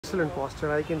excellent posture.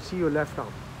 I can see your left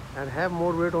arm and have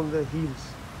more weight on the heels.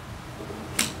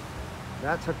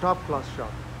 That's a top class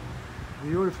shot.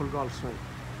 Beautiful golf swing.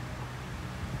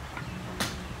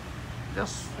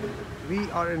 Just we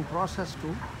are in process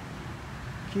to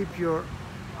keep your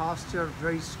posture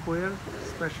very square,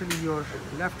 especially your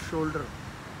left shoulder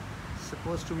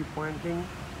supposed to be pointing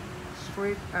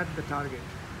straight at the target.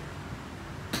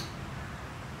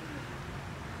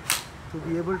 To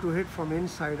be able to hit from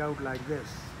inside out like this,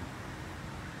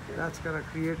 that's gonna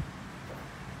create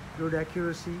good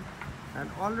accuracy, and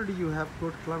already you have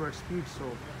good club at speed, so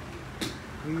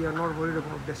we are not worried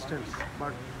about distance,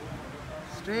 but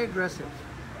stay aggressive.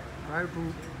 Try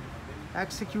to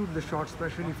execute the shot,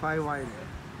 especially 5 wide.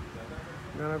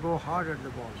 Gonna go hard at the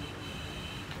ball.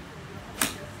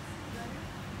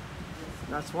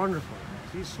 That's wonderful.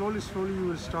 See, slowly you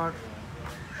will start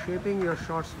shaping your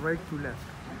shots right to left.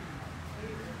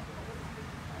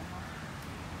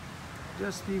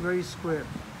 Just be very square.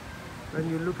 When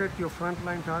you look at your front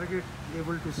line target,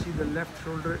 able to see the left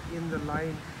shoulder in the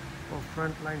line of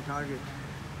front line target.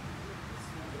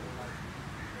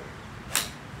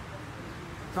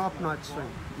 Top notch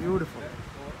swing, beautiful.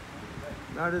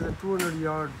 That is a 200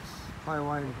 yards 5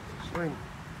 wide swing,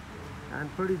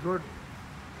 and pretty good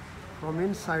from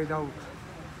inside out.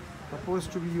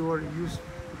 Supposed to be you are used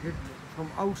to hit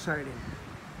from outside in.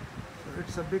 So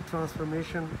it's a big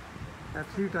transformation.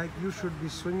 Athlete like you should be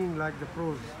swinging like the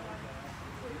pros.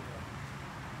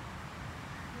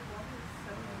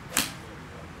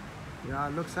 Yeah,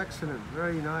 looks excellent.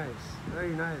 Very nice.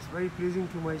 Very nice. Very pleasing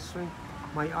to my swing,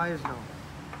 my eyes now.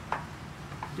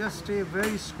 Just stay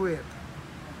very square.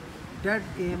 Dead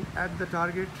aim at the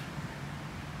target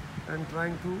and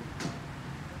trying to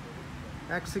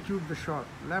execute the shot.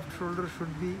 Left shoulder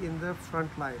should be in the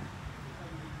front line.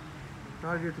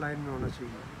 Target line mein hona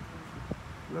chahiye.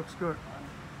 Looks good.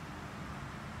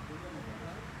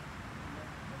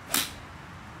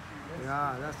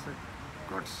 Yeah, that's a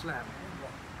good slap.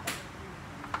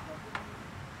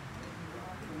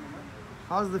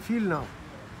 How's the feel now?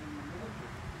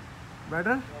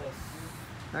 Better?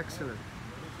 Excellent.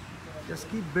 Just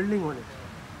keep building on it.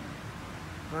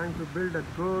 Trying to build a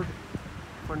good,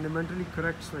 fundamentally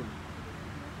correct swing.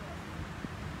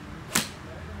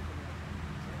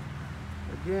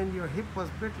 Again, your hip was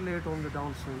a bit late on the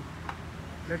downswing.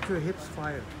 Let your hips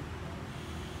fire.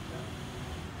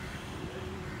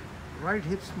 Right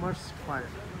hips must fire.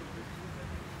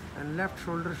 And left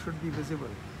shoulder should be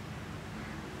visible.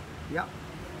 Yeah,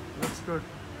 looks good.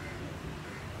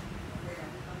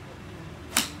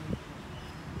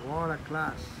 What a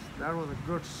class. That was a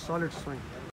good, solid swing.